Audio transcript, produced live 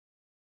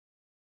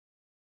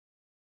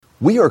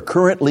We are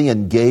currently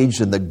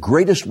engaged in the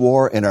greatest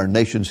war in our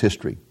nation's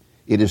history.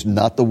 It is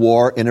not the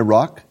war in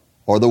Iraq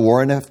or the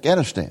war in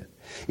Afghanistan.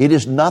 It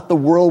is not the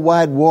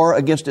worldwide war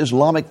against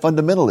Islamic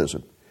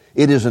fundamentalism.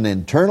 It is an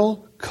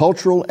internal,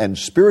 cultural, and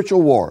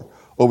spiritual war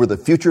over the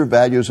future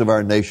values of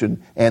our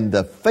nation, and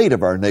the fate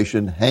of our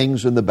nation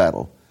hangs in the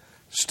battle.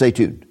 Stay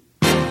tuned.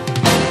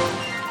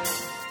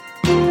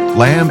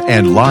 Lamb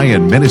and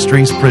Lion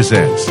Ministries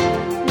presents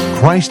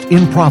Christ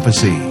in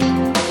Prophecy,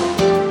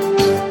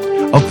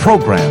 a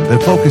program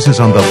that focuses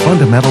on the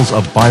fundamentals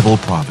of Bible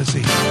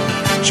prophecy,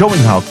 showing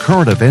how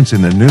current events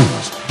in the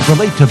news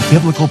relate to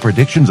biblical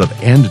predictions of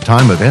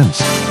end-time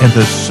events and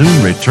the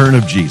soon return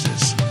of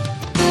Jesus.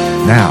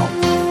 Now,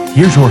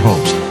 here's your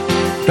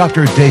host,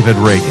 Dr. David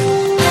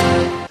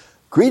Reagan.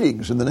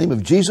 Greetings in the name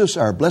of Jesus,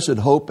 our blessed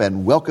hope,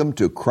 and welcome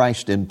to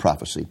Christ in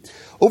Prophecy.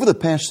 Over the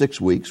past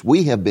 6 weeks,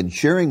 we have been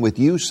sharing with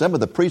you some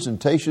of the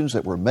presentations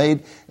that were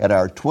made at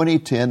our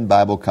 2010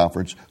 Bible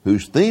Conference,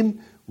 whose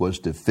theme was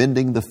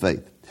Defending the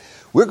Faith.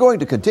 We're going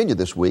to continue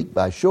this week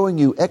by showing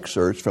you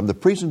excerpts from the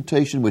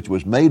presentation which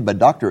was made by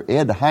Dr.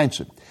 Ed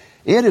Hindson.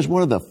 Ed is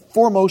one of the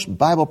foremost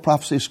Bible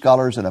prophecy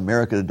scholars in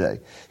America today.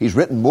 He's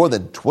written more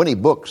than 20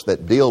 books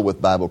that deal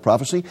with Bible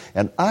prophecy,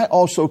 and I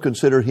also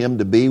consider him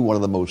to be one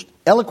of the most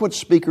eloquent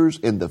speakers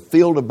in the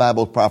field of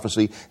Bible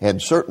prophecy,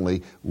 and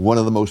certainly one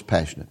of the most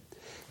passionate.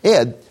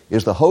 Ed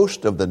is the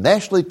host of the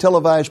nationally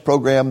televised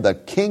program The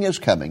King is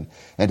Coming,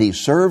 and he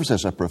serves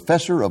as a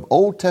professor of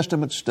Old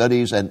Testament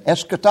studies and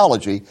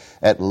eschatology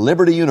at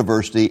Liberty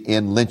University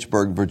in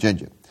Lynchburg,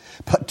 Virginia.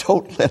 But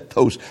don't let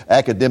those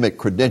academic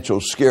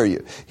credentials scare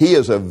you. He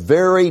is a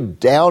very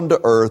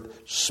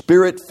down-to-earth,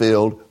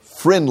 spirit-filled,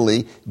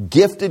 friendly,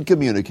 gifted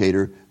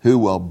communicator who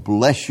will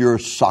bless your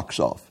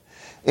socks off.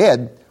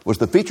 Ed was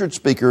the featured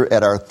speaker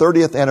at our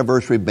 30th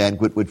anniversary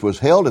banquet, which was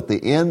held at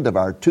the end of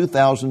our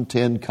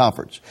 2010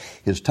 conference.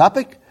 His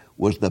topic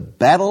was the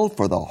battle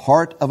for the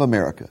heart of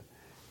America.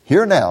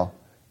 Here now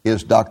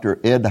is Dr.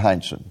 Ed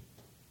Hindson.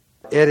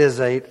 It is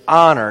an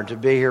honor to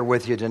be here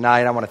with you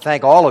tonight. I want to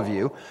thank all of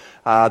you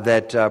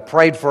that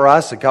prayed for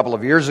us a couple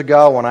of years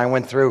ago when I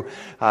went through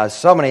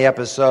so many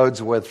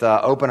episodes with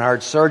open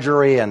heart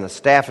surgery and the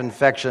staph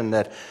infection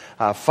that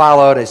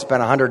followed. I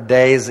spent 100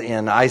 days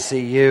in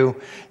ICU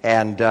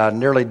and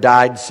nearly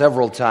died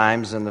several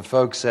times. And the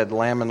folks at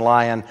Lamb and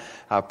Lion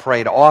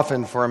prayed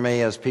often for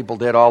me, as people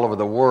did all over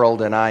the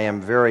world. And I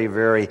am very,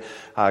 very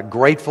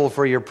grateful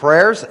for your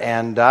prayers.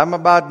 And I'm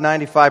about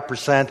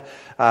 95%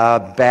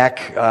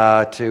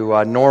 back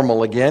to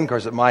normal again. Of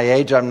course, at my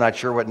age, I'm not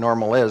sure what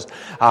normal is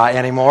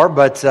anymore.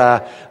 But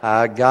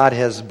God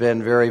has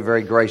been very,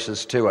 very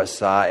gracious to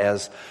us.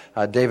 As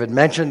David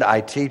mentioned,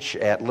 I teach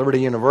at Liberty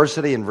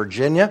University in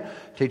Virginia.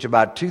 Teach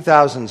about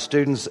 2,000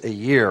 students a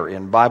year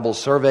in Bible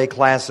survey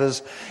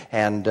classes,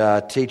 and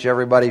teach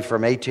everybody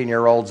from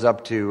 18-year-olds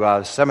up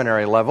to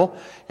seminary level,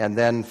 and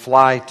then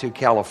fly to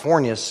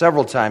California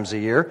several times a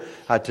year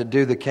to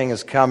do the King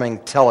is Coming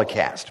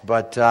telecast.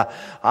 But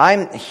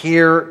I'm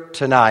here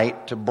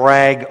tonight to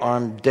brag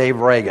on Dave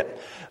Reagan.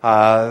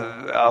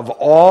 Of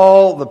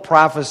all the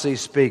prophecy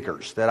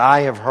speakers that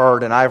I have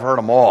heard, and I've heard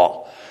them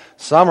all,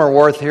 some are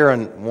worth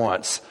hearing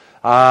once.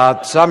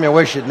 Some you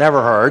wish you'd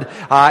never heard.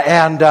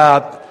 And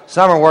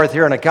some are worth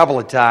hearing a couple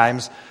of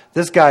times.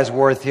 This guy's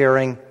worth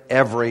hearing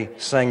every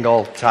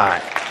single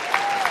time.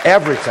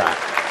 Every time.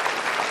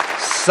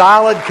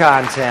 Solid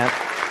content.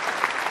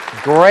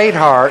 Great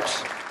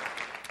hearts.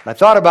 I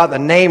thought about the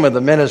name of the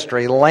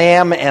ministry,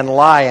 Lamb and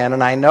Lion,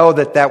 and I know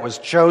that that was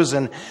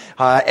chosen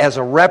as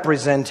a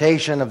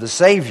representation of the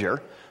Savior,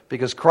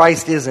 because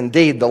Christ is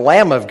indeed the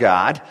Lamb of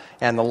God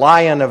and the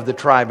Lion of the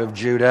tribe of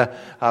Judah.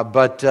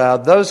 But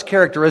those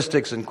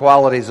characteristics and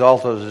qualities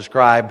also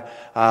describe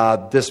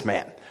this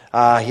man.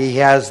 He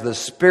has the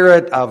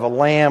spirit of a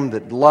lamb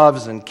that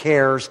loves and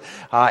cares,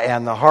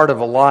 and the heart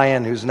of a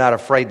lion who's not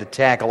afraid to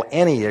tackle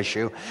any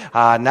issue,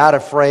 not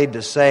afraid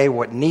to say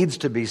what needs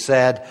to be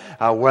said,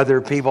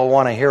 whether people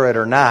want to hear it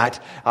or not.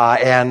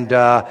 And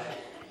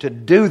to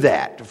do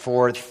that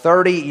for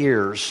 30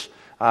 years,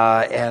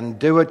 and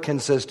do it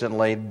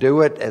consistently,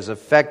 do it as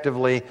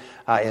effectively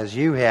as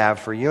you have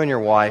for you and your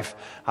wife.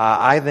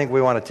 I think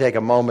we want to take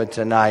a moment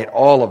tonight,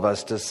 all of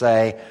us, to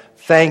say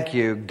thank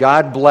you,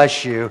 God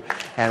bless you,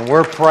 and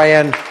we're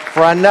praying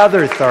for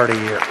another 30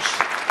 years.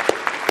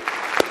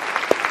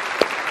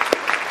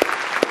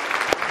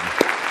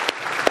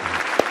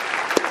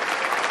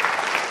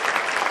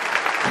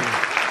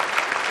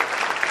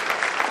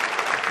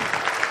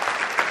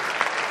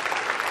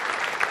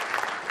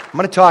 I'm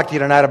going to talk to you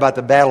tonight about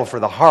the battle for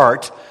the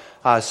heart.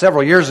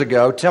 Several years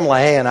ago, Tim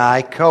LaHaye and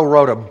I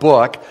co-wrote a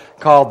book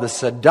called The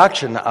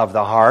Seduction of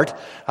the Heart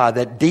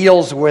that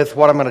deals with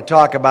what I'm going to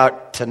talk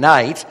about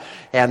tonight.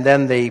 And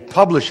then the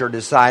publisher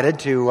decided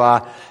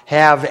to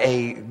have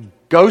a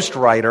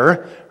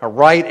ghostwriter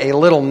write a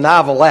little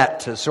novelette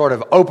to sort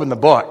of open the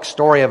book.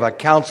 Story of a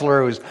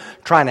counselor who's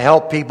trying to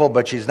help people,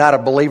 but she's not a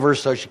believer,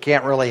 so she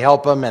can't really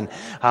help them. And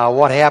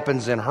what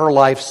happens in her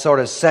life sort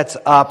of sets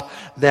up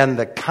then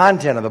the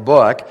content of the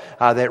book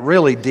that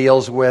really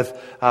deals with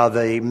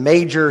the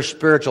major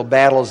spiritual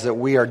battles that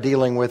we are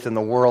dealing with in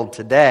the world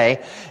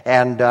today.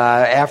 And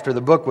after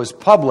the book was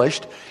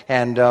published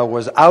and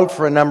was out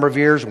for a number of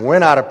years,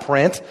 went out of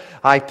print,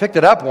 I picked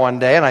it up one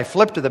day and I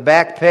flipped to the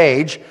back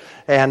page.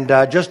 And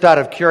just out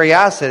of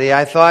curiosity,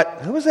 I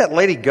thought, who was that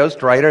lady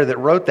ghostwriter that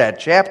wrote that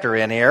chapter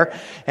in here?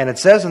 And it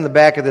says in the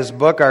back of this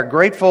book, our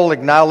grateful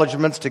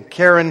acknowledgments to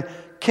Karen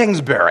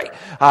Kingsbury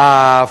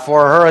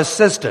for her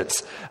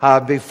assistance.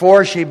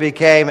 Before she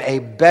became a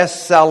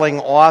best-selling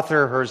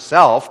author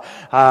herself,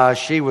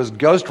 she was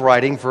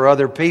ghostwriting for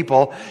other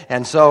people.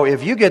 And so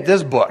if you get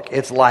this book,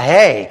 it's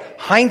LaHaye,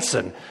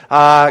 Heinsohn,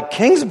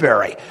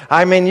 Kingsbury.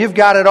 I mean, you've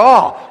got it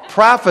all.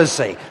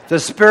 Prophecy,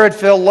 the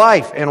Spirit-filled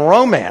life, and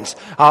romance,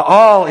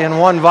 all in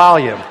one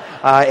volume.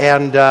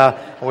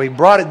 We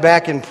brought it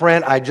back in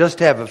print. I just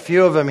have a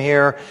few of them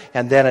here,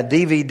 and then a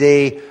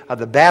DVD of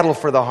The Battle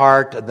for the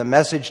Heart, The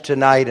Message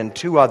Tonight, and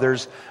two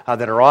others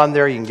that are on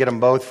there. You can get them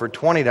both for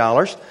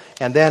 $20.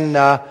 And then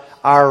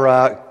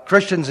our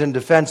Christians in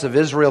Defense of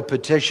Israel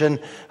petition,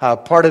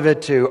 part of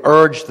it to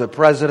urge the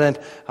president,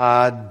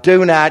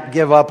 do not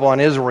give up on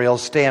Israel,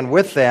 stand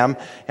with them.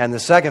 And the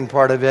second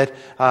part of it,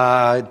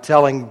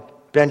 telling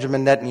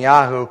Benjamin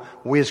Netanyahu,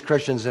 we as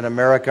Christians in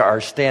America are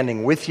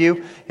standing with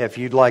you. If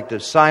you'd like to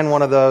sign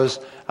one of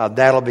those,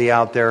 that'll be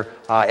out there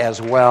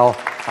as well.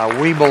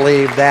 We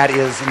believe that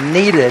is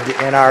needed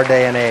in our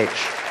day and age.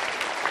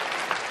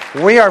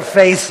 We are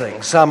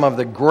facing some of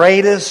the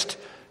greatest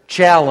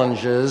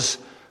challenges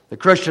the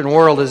Christian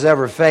world has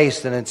ever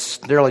faced in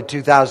its nearly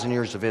 2,000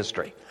 years of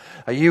history.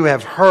 You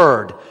have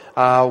heard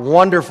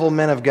wonderful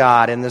men of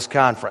God in this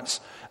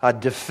conference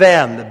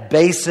defend the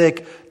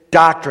basic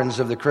doctrines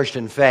of the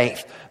Christian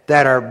faith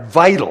that are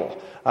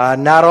vital,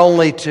 not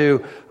only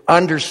to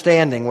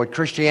understanding what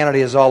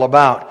Christianity is all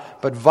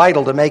about, but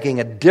vital to making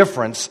a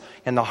difference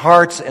in the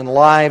hearts and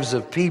lives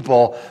of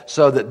people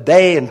so that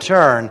they, in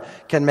turn,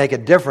 can make a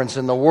difference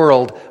in the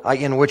world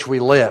in which we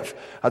live.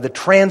 The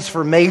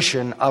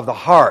transformation of the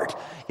heart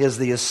is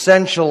the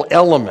essential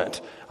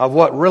element of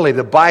what really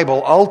the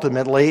Bible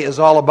ultimately is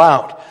all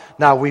about.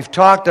 Now, we've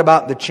talked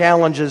about the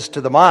challenges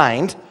to the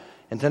mind,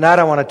 and tonight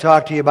I want to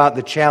talk to you about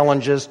the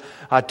challenges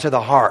to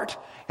the heart.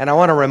 And I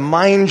want to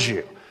remind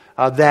you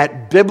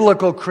that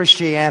biblical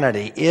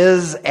Christianity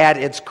is at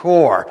its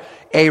core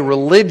a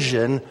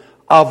religion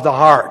of the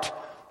heart.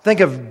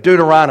 Think of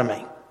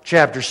Deuteronomy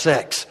chapter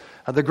 6,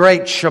 the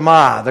great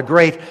Shema, the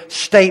great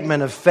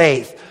statement of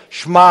faith.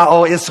 Shema,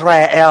 O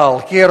Israel,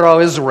 hear, O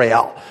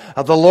Israel,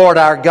 the Lord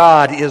our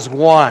God is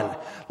one.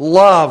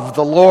 Love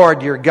the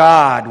Lord your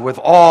God with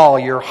all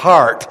your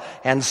heart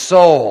and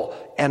soul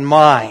and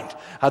mind.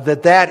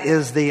 That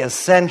is the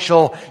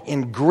essential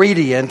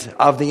ingredient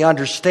of the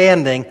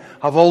understanding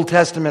of Old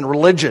Testament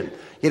religion.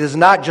 It is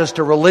not just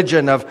a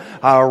religion of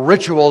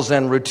rituals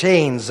and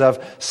routines,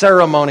 of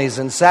ceremonies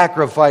and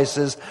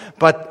sacrifices,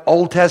 but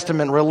Old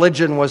Testament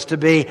religion was to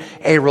be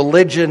a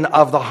religion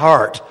of the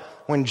heart.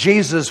 When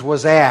Jesus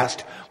was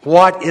asked,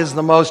 what is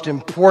the most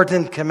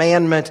important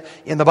commandment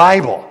in the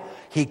Bible?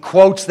 He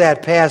quotes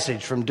that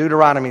passage from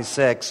Deuteronomy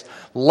 6,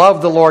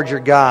 love the Lord your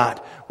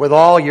God with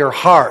all your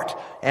heart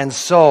and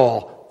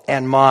soul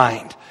and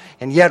mind.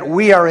 And yet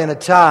we are in a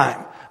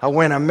time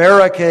when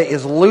America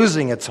is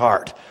losing its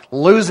heart,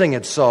 losing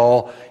its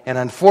soul, and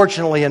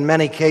unfortunately in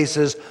many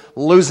cases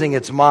losing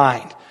its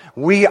mind.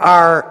 We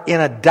are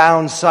in a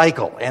down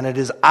cycle, and it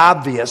is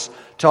obvious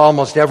to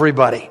almost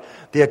everybody.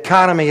 The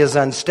economy is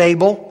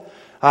unstable.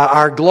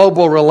 Our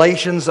global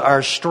relations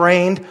are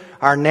strained.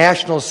 Our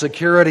national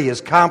security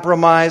is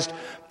compromised.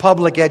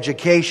 Public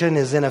education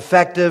is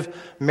ineffective.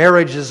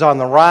 Marriage is on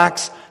the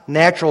rocks.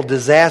 Natural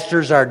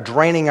disasters are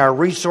draining our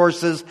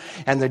resources,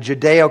 and the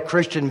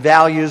Judeo-Christian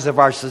values of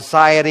our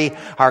society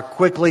are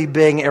quickly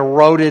being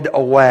eroded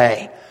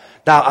away.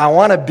 Now, I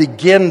want to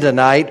begin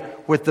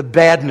tonight with the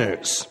bad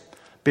news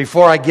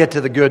before I get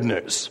to the good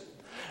news.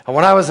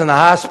 When I was in the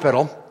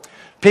hospital,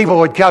 people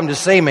would come to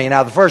see me.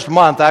 Now, the first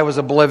month, I was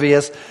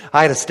oblivious.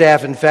 I had a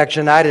staph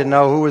infection. I didn't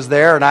know who was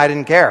there, and I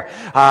didn't care.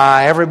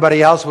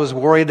 Everybody else was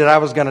worried that I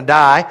was going to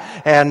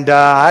die, and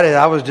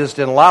I was just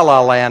in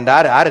la-la land.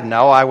 I didn't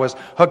know. I was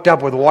hooked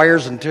up with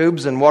wires and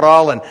tubes and what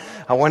all, and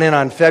I went in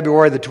on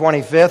February the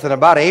 25th, and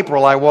about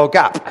April, I woke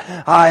up.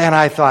 And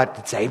I thought,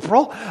 it's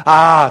April?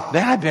 Man,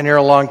 I've been here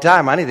a long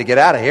time. I need to get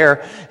out of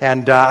here.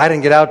 And I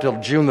didn't get out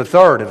till June the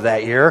 3rd of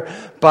that year.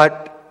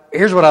 But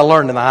here's what I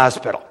learned in the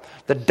hospital.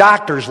 The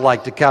doctors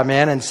like to come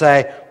in and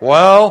say,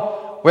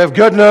 well, we have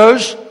good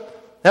news,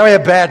 then we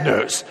have bad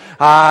news.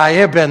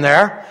 You've been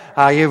there.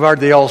 You've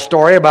heard the old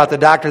story about the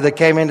doctor that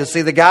came in to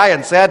see the guy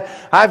and said,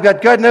 I've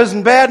got good news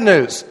and bad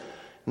news.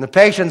 And the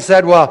patient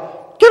said,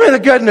 well, give me the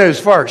good news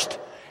first.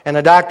 And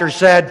the doctor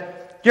said,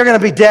 you're going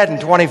to be dead in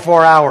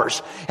 24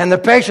 hours. And the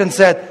patient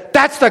said,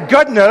 that's the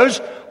good news.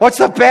 What's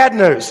the bad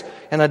news?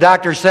 And the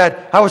doctor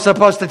said, I was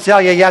supposed to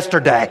tell you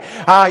yesterday.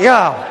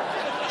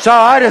 So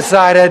I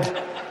decided,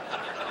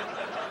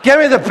 give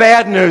me the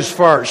bad news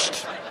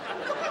first.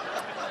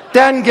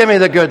 Then give me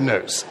the good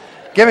news.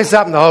 Give me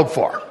something to hope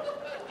for.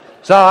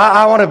 So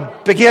I want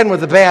to begin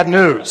with the bad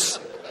news.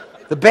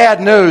 The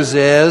bad news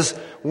is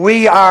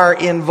we are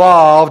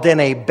involved in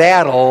a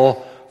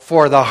battle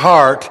for the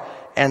heart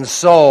and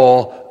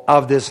soul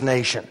of this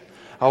nation.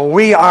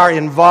 We are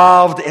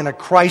involved in a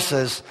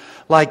crisis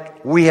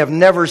like we have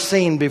never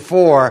seen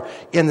before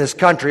in this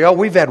country.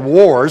 We've had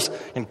wars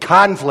and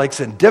conflicts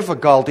and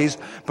difficulties,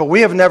 but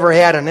we have never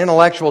had an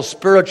intellectual,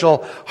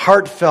 spiritual,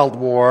 heartfelt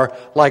war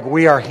like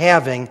we are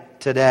having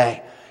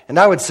today. And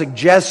I would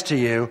suggest to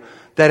you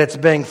that it's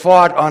being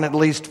fought on at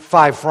least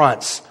 5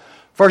 fronts.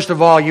 First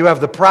of all, you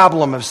have the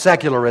problem of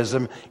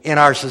secularism in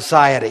our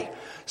society.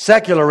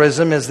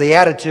 Secularism is the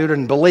attitude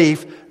and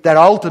belief that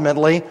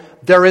ultimately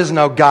there is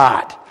no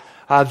God,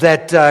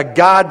 that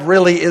God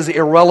really is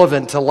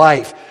irrelevant to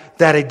life,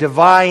 that a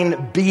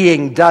divine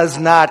being does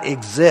not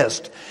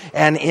exist.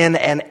 And in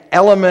an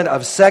element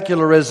of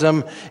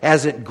secularism,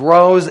 as it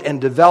grows and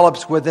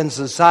develops within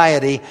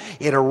society,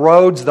 it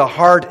erodes the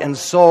heart and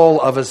soul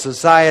of a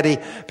society,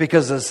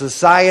 because a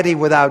society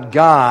without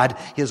God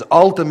is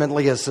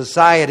ultimately a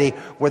society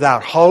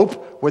without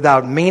hope,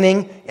 without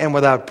meaning, and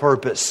without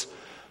purpose.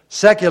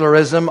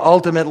 Secularism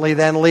ultimately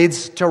then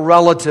leads to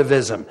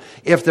relativism.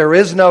 If there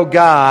is no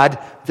God,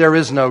 there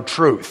is no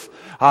truth.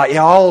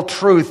 All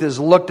truth is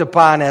looked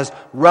upon as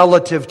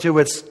relative to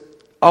its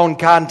own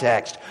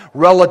context,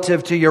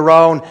 relative to your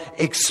own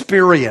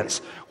experience.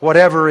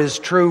 Whatever is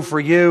true for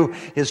you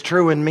is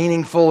true and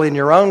meaningful in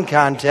your own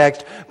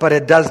context, but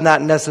it does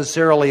not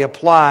necessarily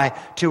apply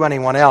to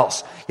anyone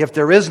else. If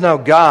there is no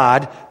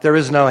God, there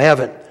is no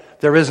heaven.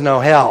 There is no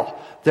hell.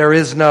 There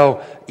is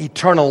no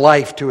eternal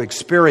life to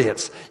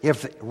experience.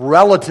 If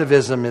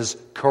relativism is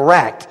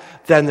correct,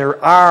 then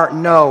there are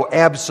no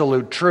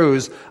absolute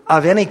truths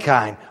of any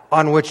kind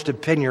on which to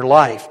pin your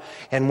life.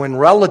 And when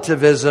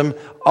relativism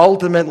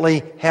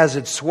ultimately has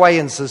its sway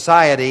in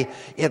society,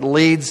 it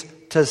leads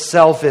to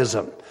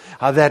selfism.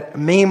 That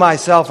me,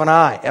 myself, and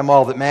I am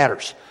all that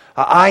matters.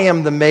 I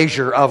am the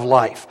measure of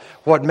life.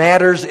 What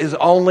matters is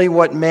only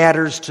what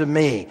matters to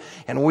me.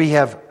 And we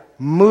have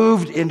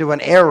moved into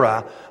an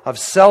era of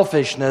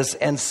selfishness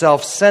and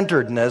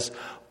self-centeredness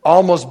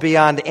almost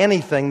beyond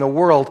anything the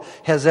world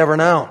has ever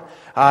known.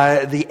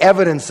 The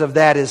evidence of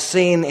that is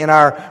seen in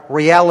our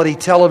reality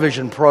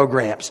television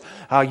programs.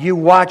 You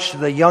watch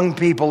the young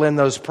people in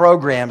those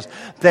programs.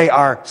 They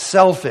are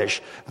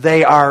selfish.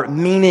 They are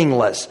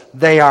meaningless.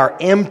 They are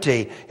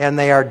empty. And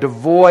they are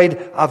devoid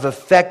of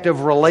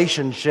effective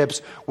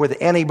relationships with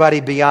anybody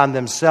beyond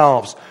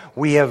themselves.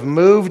 We have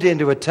moved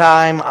into a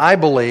time, I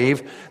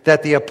believe,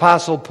 that the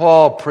Apostle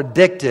Paul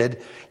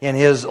predicted in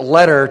his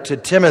letter to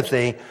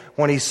Timothy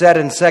when he said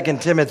in 2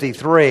 Timothy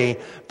 3,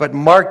 but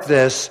mark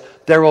this,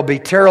 there will be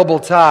terrible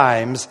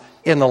times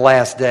in the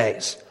last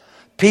days.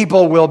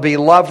 People will be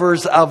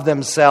lovers of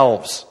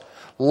themselves,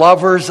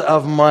 lovers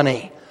of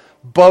money,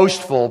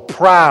 boastful,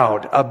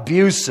 proud,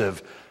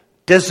 abusive,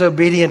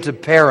 disobedient to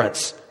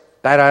parents.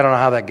 I don't know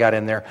how that got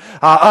in there.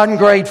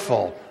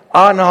 Ungrateful,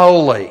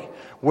 unholy,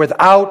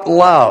 without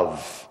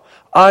love,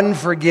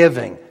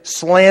 unforgiving,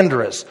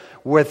 slanderous,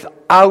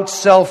 without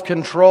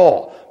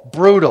self-control,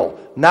 brutal,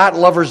 not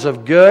lovers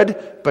of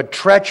good, but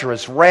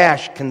treacherous,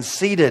 rash,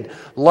 conceited,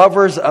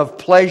 lovers of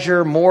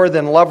pleasure more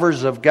than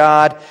lovers of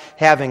God,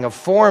 having a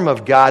form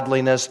of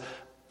godliness,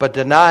 but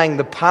denying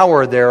the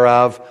power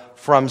thereof.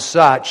 From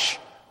such,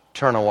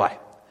 turn away.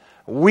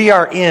 We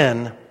are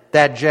in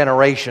that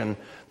generation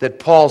that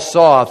Paul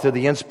saw through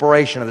the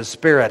inspiration of the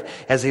Spirit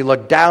as he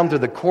looked down through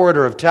the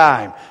corridor of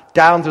time,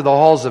 down through the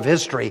halls of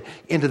history,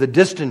 into the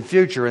distant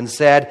future, and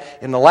said,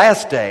 in the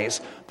last days,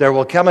 there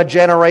will come a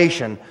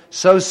generation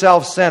so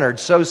self-centered,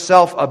 so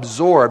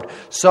self-absorbed,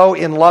 so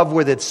in love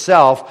with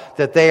itself,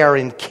 that they are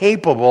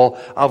incapable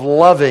of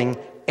loving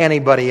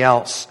anybody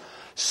else.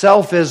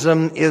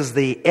 Selfism is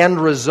the end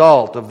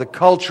result of the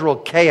cultural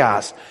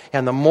chaos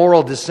and the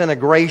moral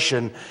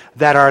disintegration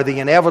that are the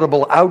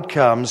inevitable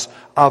outcomes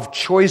of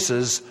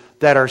choices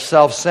that are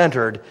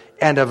self-centered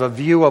and of a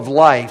view of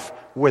life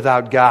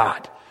without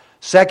God.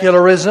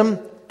 Secularism,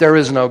 there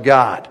is no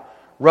God.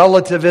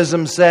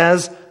 Relativism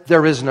says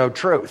there is no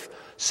truth.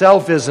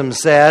 Selfism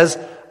says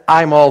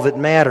I'm all that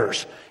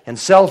matters. And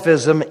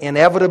selfism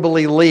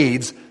inevitably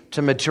leads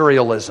to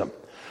materialism.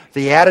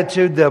 The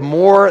attitude, the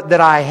more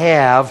that I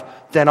have,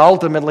 then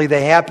ultimately the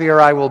happier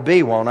I will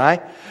be, won't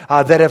I?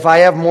 That if I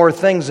have more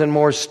things and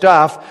more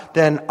stuff,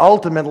 then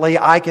ultimately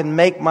I can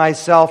make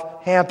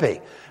myself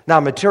happy. Now,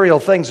 material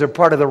things are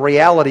part of the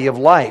reality of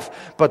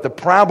life, but the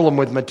problem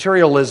with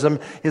materialism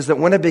is that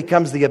when it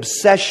becomes the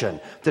obsession,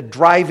 the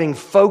driving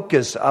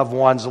focus of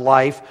one's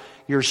life,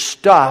 your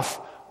stuff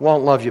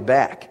won't love you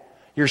back.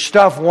 Your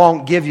stuff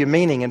won't give you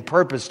meaning and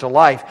purpose to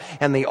life.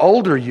 And the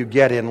older you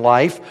get in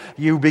life,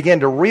 you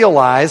begin to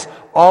realize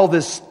all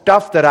this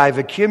stuff that I've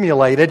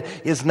accumulated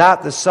is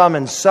not the sum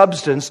and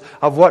substance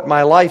of what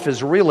my life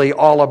is really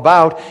all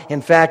about.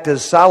 In fact,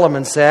 as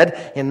Solomon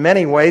said, in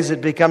many ways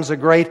it becomes a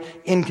great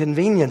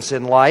inconvenience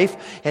in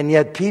life. And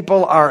yet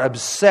people are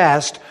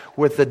obsessed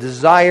with the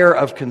desire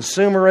of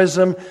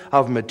consumerism,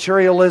 of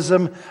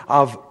materialism,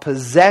 of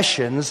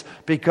possessions,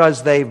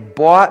 because they've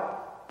bought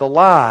the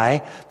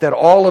lie that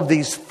all of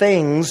these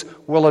things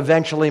will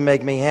eventually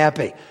make me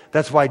happy.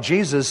 That's why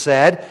Jesus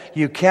said,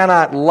 you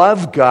cannot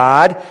love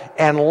God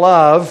and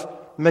love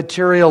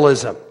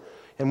materialism.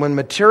 And when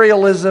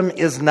materialism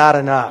is not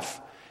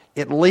enough,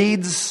 it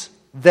leads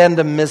then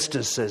to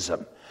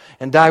mysticism.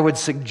 And I would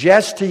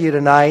suggest to you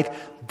tonight,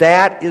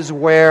 that is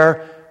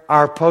where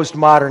our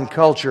postmodern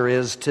culture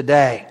is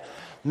today.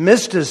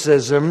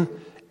 Mysticism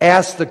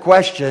asks the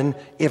question,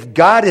 if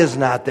God is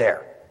not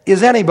there,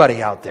 is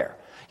anybody out there?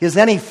 Is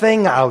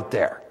anything out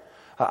there?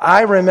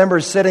 I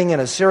remember sitting in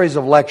a series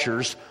of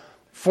lectures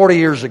 40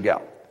 years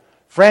ago.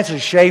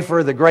 Francis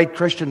Schaeffer, the great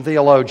Christian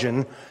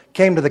theologian,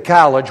 came to the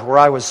college where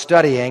I was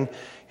studying,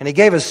 and he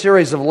gave a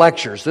series of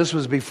lectures. This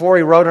was before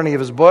he wrote any of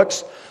his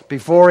books,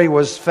 before he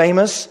was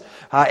famous.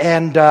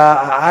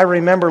 I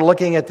remember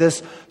looking at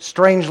this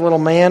strange little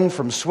man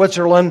from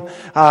Switzerland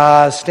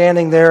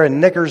standing there in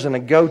knickers and a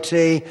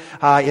goatee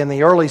in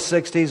the early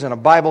 60s in a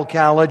Bible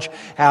college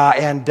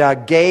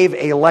and gave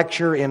a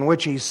lecture in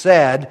which he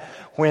said,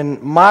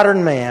 when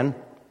modern man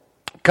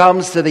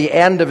comes to the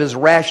end of his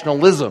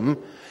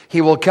rationalism, he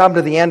will come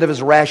to the end of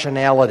his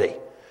rationality.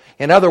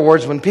 In other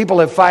words, when people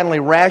have finally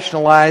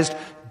rationalized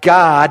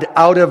God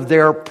out of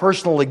their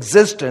personal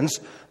existence,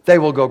 they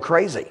will go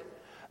crazy.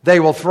 They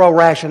will throw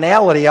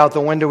rationality out the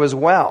window as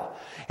well.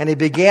 And he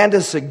began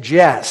to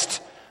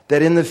suggest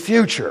that in the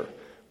future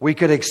we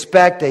could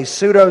expect a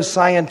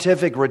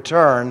pseudo-scientific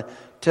return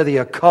to the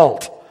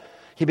occult.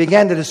 He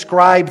began to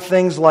describe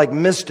things like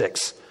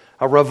mystics,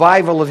 a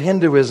revival of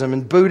Hinduism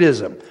and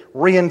Buddhism,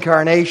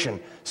 reincarnation,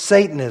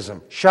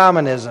 Satanism,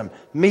 shamanism,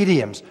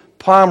 mediums,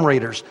 palm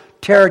readers,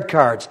 tarot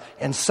cards,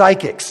 and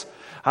psychics.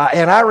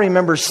 And I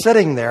remember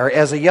sitting there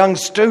as a young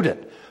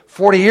student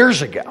 40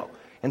 years ago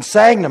and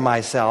saying to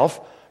myself,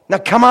 now,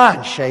 come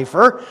on,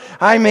 Schaeffer.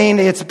 I mean,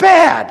 it's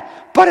bad,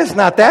 but it's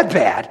not that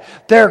bad.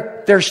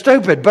 They're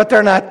stupid, but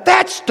they're not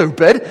that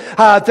stupid.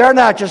 They're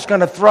not just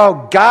going to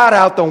throw God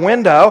out the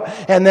window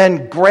and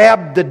then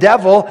grab the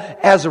devil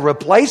as a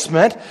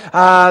replacement.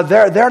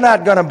 They're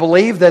not going to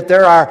believe that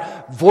there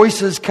are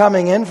voices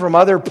coming in from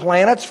other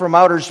planets, from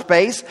outer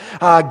space,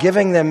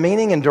 giving them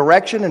meaning and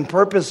direction and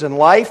purpose in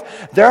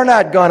life. They're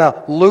not going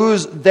to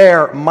lose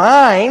their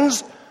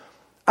minds.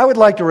 I would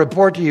like to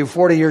report to you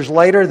 40 years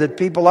later that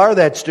people are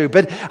that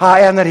stupid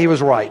and that he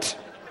was right.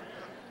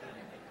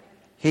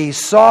 He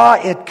saw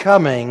it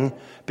coming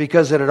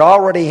because it had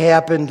already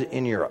happened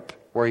in Europe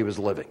where he was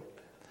living.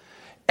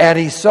 And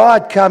he saw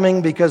it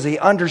coming because he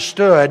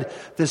understood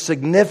the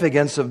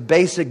significance of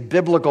basic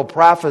biblical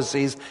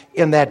prophecies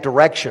in that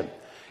direction.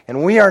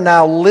 And we are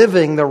now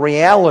living the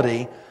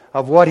reality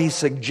of what he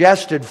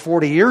suggested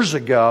 40 years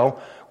ago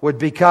would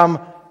become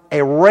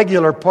a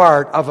regular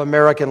part of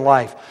American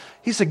life.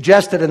 He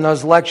suggested in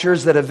those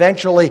lectures that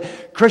eventually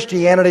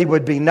Christianity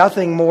would be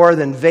nothing more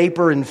than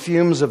vapor and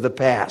fumes of the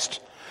past.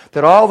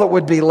 That all that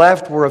would be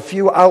left were a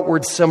few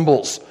outward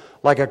symbols,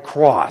 like a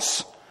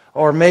cross,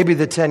 or maybe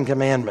the Ten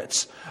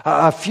Commandments.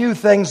 A few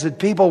things that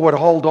people would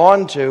hold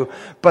on to,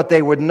 but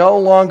they would no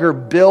longer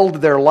build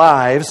their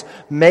lives,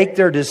 make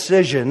their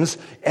decisions,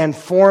 and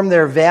form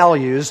their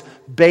values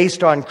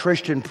based on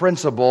Christian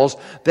principles.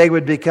 They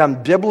would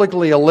become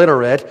biblically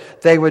illiterate.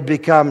 They would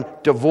become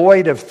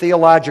devoid of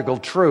theological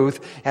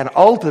truth. And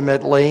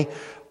ultimately,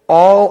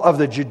 all of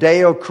the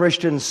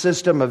Judeo-Christian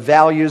system of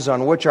values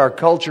on which our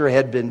culture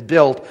had been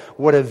built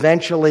would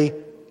eventually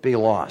be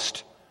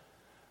lost.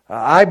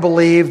 I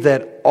believe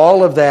that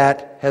all of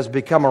that has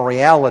become a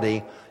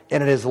reality,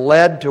 and it has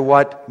led to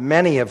what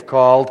many have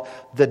called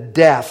the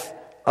death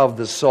of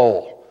the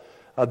soul.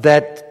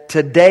 That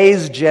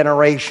today's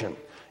generation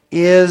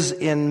is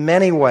in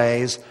many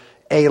ways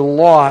a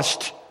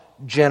lost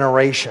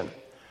generation.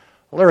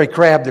 Larry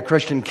Crabb, the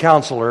Christian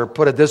counselor,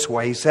 put it this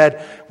way. He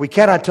said, we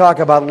cannot talk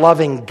about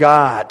loving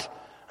God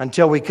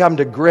until we come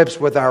to grips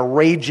with our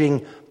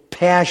raging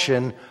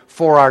passion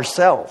for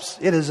ourselves.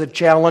 It is a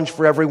challenge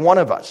for every one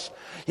of us.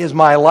 Is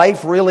my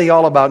life really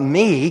all about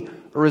me,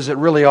 or is it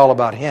really all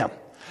about Him?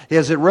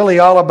 Is it really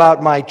all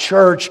about my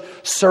church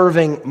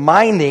serving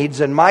my needs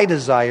and my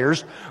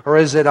desires, or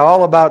is it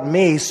all about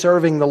me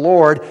serving the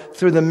Lord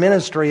through the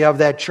ministry of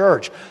that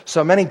church?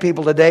 So many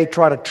people today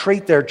try to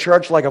treat their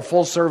church like a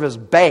full-service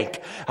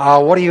bank.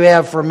 What do you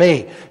have for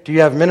me? Do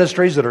you have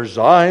ministries that are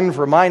designed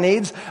for my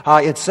needs?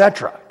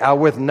 Etc.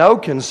 With no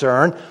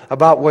concern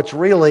about what's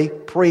really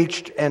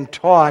preached and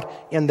taught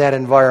in that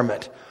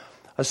environment.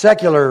 A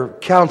secular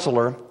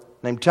counselor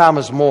named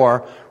Thomas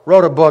More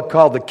wrote a book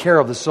called The Care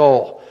of the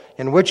Soul.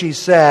 in which he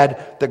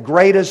said, the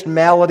greatest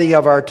malady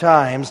of our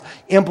times,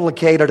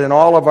 implicated in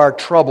all of our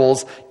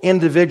troubles,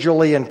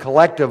 individually and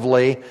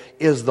collectively,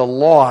 is the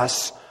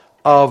loss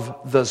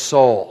of the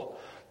soul.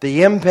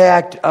 The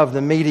impact of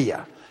the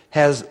media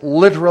has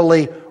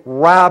literally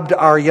robbed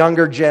our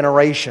younger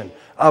generation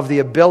of the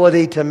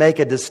ability to make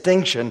a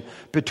distinction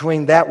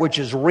between that which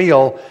is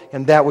real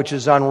and that which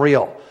is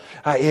unreal.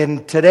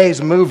 In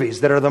today's movies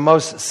that are the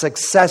most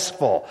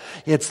successful,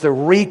 it's the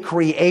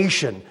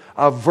recreation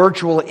of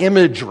virtual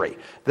imagery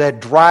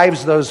that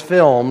drives those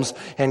films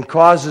and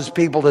causes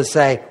people to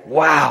say,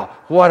 wow,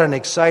 what an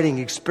exciting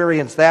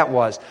experience that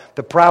was.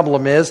 The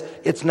problem is,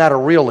 it's not a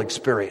real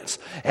experience.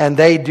 And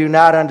they do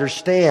not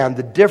understand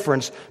the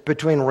difference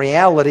between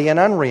reality and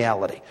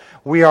unreality.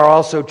 We are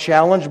also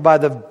challenged by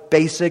the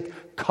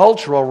basic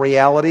cultural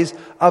realities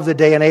of the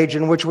day and age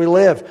in which we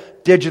live.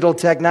 Digital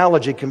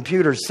technology,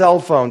 computers, cell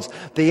phones,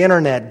 the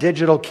internet,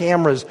 digital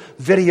cameras,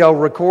 video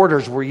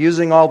recorders. We're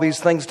using all these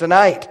things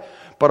tonight.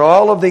 But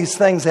all of these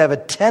things have a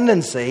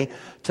tendency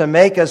to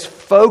make us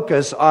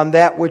focus on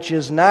that which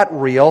is not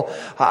real.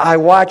 I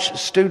watch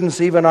students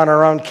even on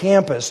our own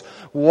campus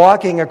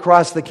walking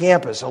across the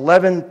campus,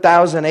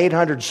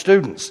 11,800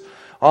 students.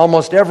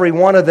 Almost every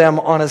one of them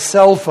on a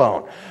cell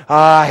phone.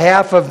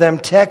 Half of them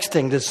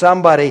texting to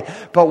somebody,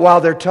 but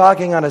while they're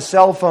talking on a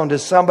cell phone to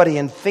somebody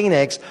in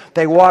Phoenix,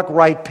 they walk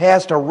right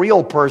past a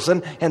real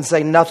person and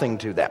say nothing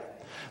to them.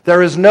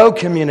 There is no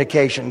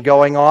communication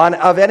going on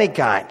of any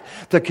kind.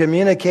 The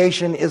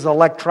communication is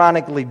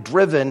electronically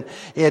driven.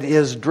 It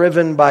is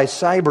driven by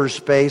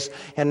cyberspace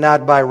and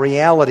not by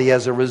reality.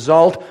 As a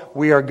result,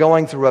 we are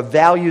going through a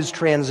values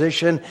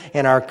transition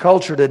in our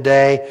culture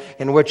today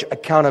in which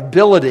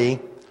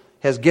accountability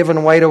has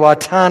given way to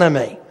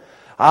autonomy.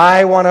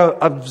 I want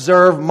to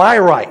observe my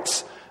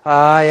rights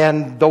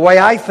and the way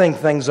I think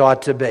things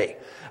ought to be.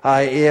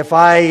 If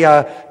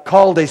I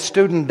called a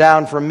student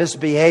down for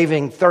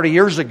misbehaving 30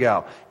 years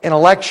ago in a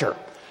lecture,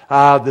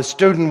 the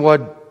student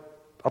would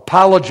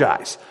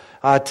apologize.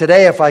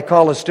 Today, if I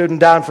call a student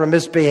down for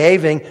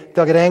misbehaving,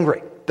 they'll get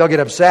angry. They'll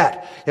get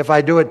upset. If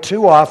I do it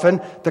too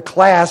often, the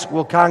class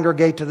will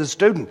congregate to the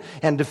student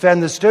and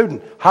defend the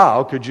student.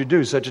 How could you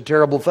do such a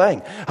terrible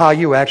thing?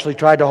 You actually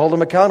tried to hold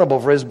him accountable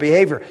for his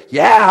behavior.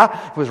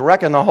 Yeah, it was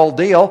wrecking the whole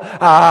deal.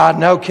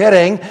 No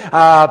kidding.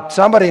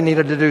 Somebody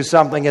needed to do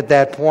something at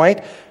that point.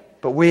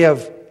 But we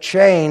have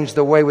changed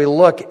the way we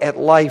look at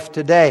life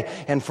today.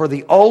 And for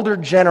the older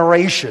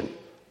generation,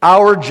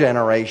 our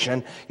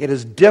generation, it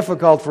is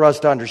difficult for us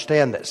to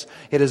understand this.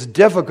 It is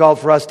difficult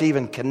for us to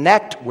even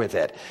connect with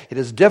it. It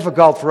is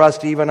difficult for us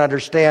to even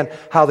understand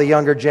how the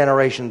younger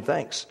generation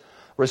thinks.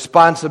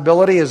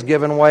 Responsibility is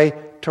given way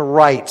to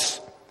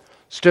rights.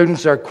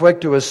 Students are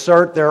quick to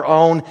assert their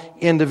own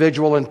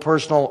individual and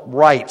personal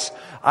rights.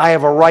 I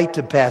have a right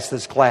to pass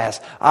this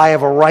class. I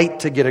have a right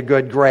to get a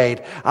good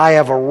grade. I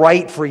have a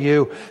right for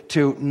you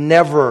to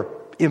never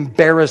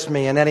embarrass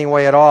me in any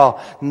way at all.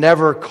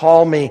 Never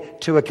call me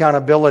to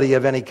accountability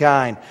of any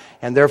kind.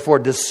 And therefore,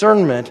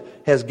 discernment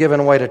has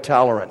given way to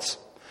tolerance.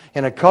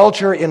 In a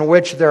culture in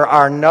which there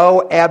are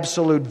no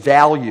absolute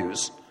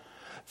values,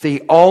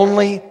 the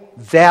only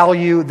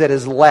value that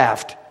is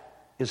left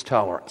is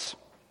tolerance.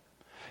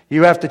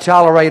 You have to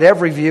tolerate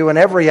every view and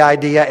every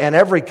idea and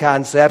every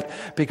concept,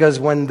 because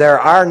when there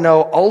are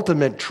no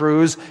ultimate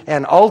truths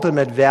and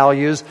ultimate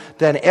values,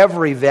 then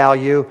every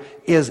value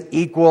is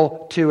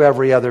equal to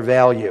every other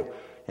value.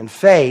 And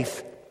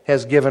faith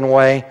has given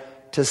way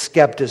to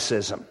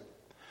skepticism.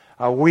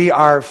 We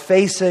are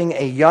facing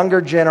a younger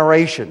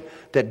generation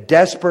that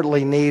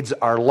desperately needs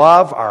our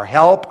love, our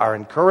help, our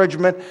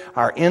encouragement,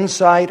 our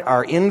insight,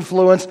 our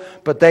influence,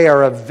 but they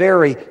are a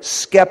very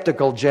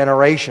skeptical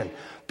generation.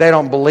 They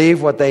don't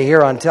believe what they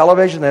hear on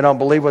television. They don't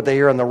believe what they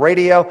hear on the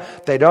radio.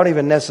 They don't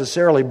even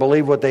necessarily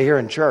believe what they hear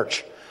in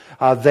church.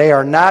 They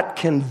are not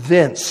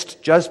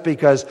convinced just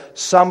because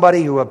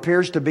somebody who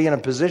appears to be in a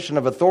position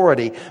of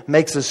authority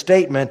makes a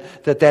statement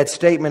that that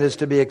statement is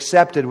to be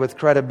accepted with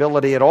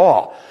credibility at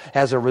all.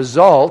 As a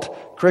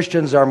result,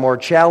 Christians are more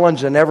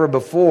challenged than ever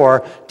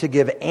before to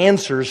give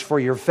answers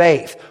for your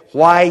faith.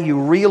 Why you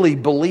really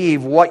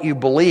believe what you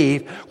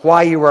believe,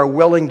 why you are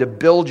willing to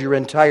build your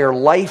entire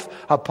life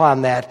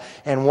upon that,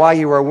 and why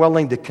you are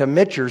willing to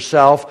commit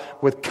yourself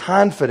with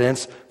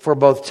confidence for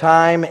both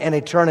time and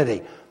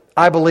eternity.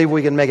 I believe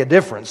we can make a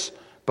difference,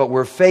 but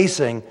we're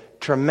facing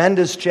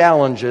tremendous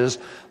challenges,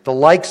 the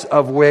likes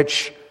of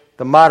which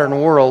the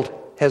modern world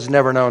has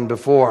never known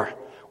before.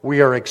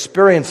 We are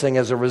experiencing,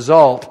 as a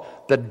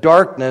result, the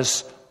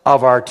darkness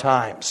of our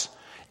times.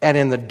 And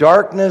in the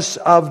darkness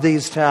of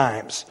these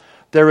times,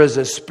 there is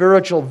a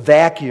spiritual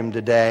vacuum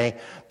today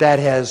that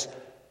has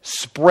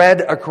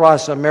spread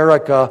across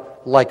America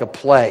like a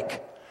plague.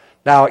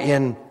 Now,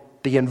 in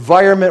the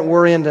environment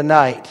we're in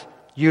tonight,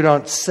 you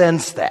don't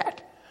sense that.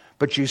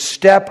 But you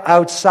step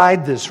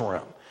outside this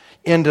room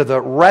into the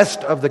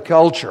rest of the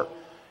culture,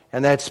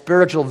 and that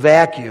spiritual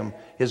vacuum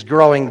is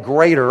growing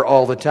greater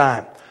all the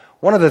time.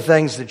 One of the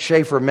things that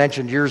Schaeffer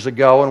mentioned years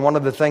ago, and one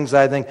of the things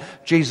I think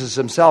Jesus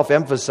himself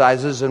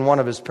emphasizes in one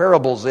of his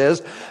parables,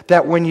 is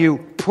that when you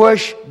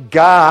push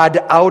God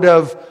out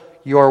of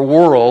your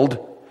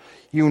world,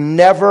 you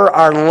never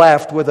are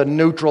left with a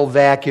neutral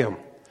vacuum.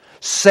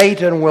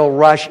 Satan will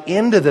rush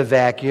into the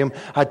vacuum,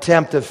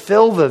 attempt to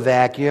fill the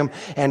vacuum,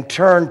 and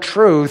turn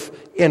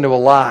truth into a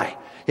lie.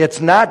 It's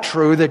not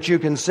true that you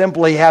can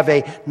simply have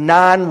a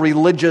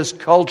non-religious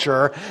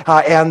culture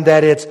and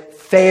that it's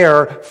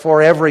fair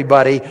for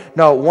everybody.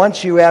 No,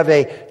 once you have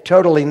a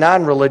totally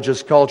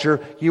non-religious culture,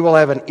 you will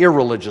have an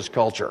irreligious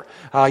culture.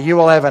 You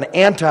will have an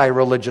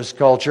anti-religious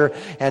culture.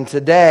 And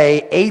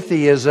today,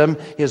 atheism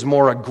is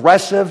more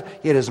aggressive,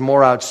 it is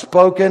more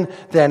outspoken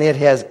than it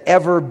has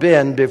ever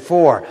been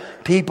before.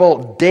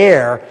 People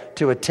dare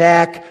to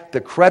attack the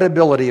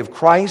credibility of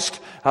Christ,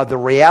 the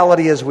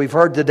reality, as we've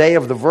heard today,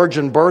 of the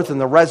virgin birth and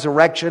the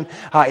resurrection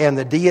and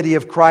the deity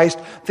of Christ.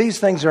 These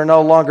things are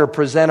no longer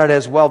presented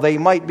as, well, they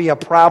might be a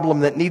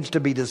problem that needs to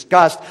be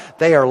discussed.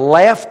 They are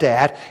laughed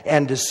at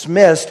and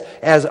dismissed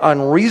as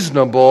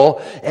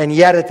unreasonable, and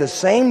yet at the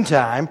same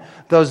time,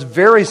 those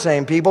very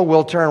same people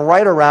will turn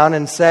right around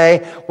and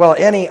say, well,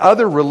 any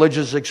other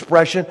religious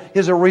expression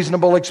is a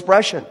reasonable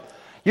expression.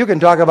 You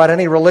can talk about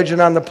any religion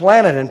on the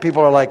planet and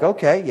people are like,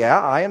 okay, yeah,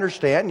 I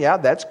understand. Yeah,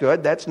 that's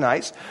good. That's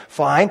nice.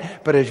 Fine.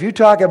 But if you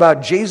talk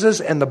about Jesus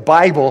and the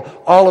Bible,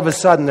 all of a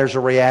sudden there's a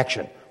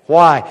reaction.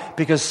 Why?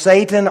 Because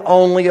Satan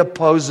only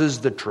opposes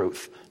the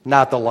truth,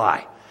 not the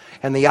lie.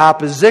 And the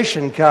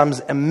opposition comes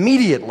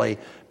immediately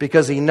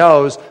because he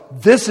knows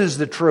this is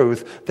the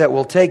truth that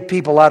will take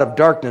people out of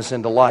darkness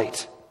into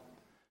light.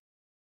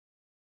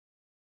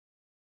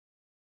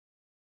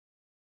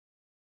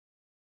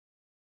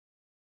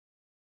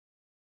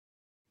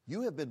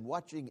 You have been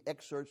watching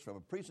excerpts from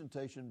a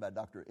presentation by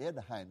Dr. Ed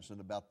Hindson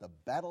about the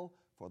battle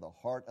for the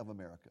heart of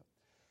America.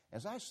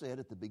 As I said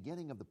at the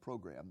beginning of the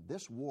program,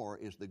 this war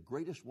is the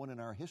greatest one in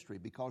our history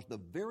because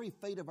the very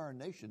fate of our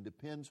nation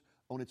depends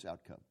on its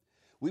outcome.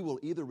 We will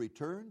either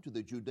return to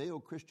the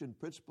Judeo-Christian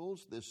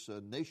principles this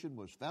nation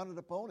was founded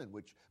upon and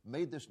which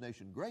made this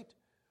nation great,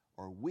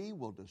 or we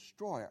will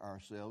destroy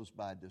ourselves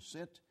by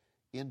descent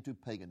into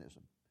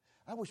paganism.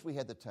 I wish we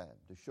had the time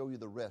to show you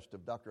the rest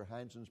of Dr.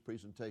 Hindson's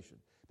presentation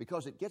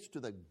because it gets to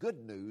the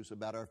good news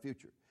about our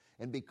future.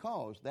 And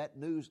because that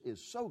news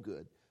is so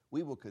good,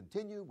 we will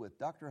continue with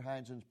Dr.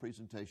 Hindson's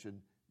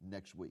presentation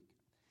next week.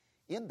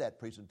 In that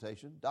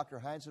presentation,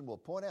 Dr. Hindson will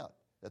point out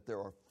that there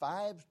are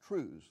 5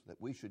 truths that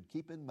we should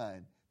keep in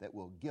mind that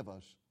will give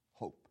us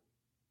hope.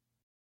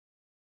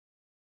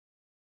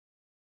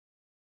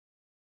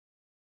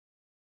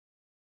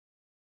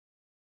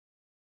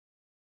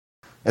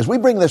 As we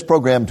bring this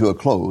program to a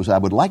close, I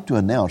would like to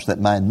announce that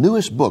my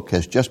newest book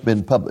has just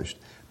been published.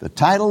 The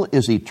title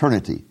is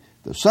Eternity.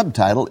 The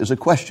subtitle is a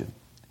question: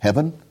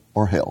 heaven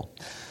or hell?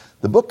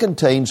 The book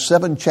contains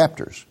 7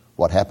 chapters.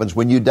 What happens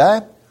when you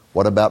die?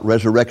 What about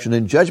resurrection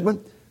and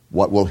judgment?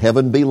 What will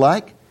heaven be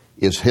like?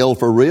 Is hell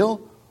for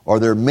real? Are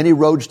there many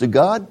roads to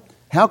God?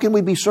 How can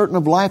we be certain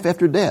of life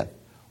after death?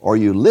 Are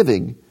you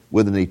living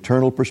with an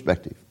eternal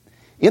perspective?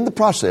 In the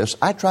process,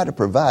 I try to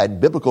provide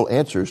biblical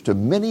answers to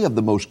many of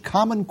the most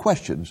common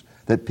questions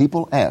that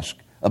people ask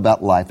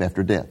about life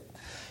after death.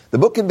 The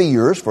book can be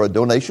yours for a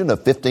donation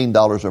of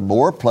 $15 or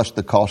more, plus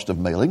the cost of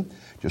mailing.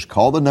 Just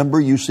call the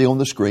number you see on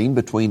the screen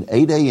between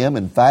 8 a.m.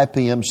 and 5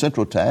 p.m.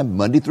 Central Time,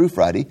 Monday through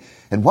Friday.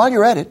 And while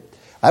you're at it,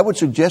 I would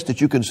suggest that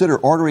you consider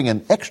ordering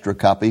an extra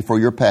copy for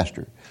your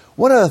pastor.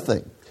 One other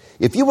thing.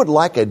 If you would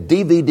like a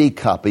DVD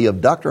copy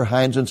of Dr.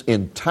 Hindson's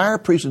entire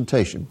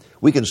presentation,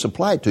 we can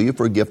supply it to you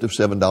for a gift of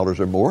 $7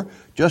 or more.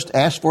 Just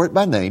ask for it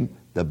by name,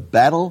 The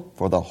Battle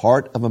for the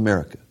Heart of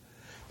America.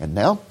 And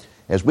now,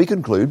 as we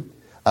conclude,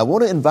 I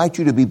want to invite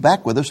you to be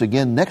back with us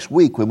again next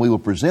week when we will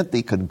present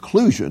the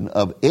conclusion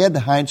of Ed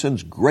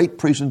Hindson's great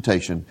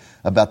presentation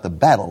about the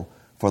battle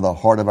for the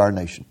heart of our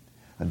nation.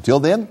 Until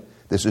then,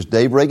 this is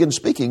Dave Reagan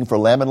speaking for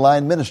Lamb and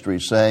Lion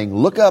Ministries saying,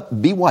 look up,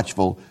 be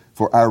watchful,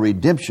 for our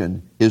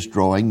redemption is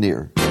drawing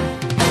near.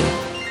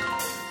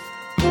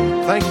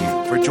 Thank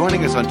you for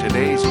joining us on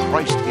today's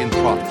Christ in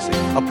Prophecy,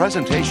 a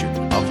presentation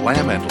of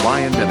Lamb and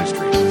Lion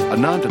Ministries, a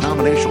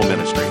non-denominational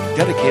ministry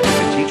dedicated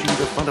to teaching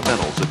the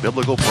fundamentals of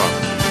biblical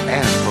prophecy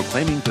and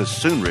proclaiming the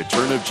soon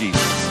return of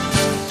Jesus.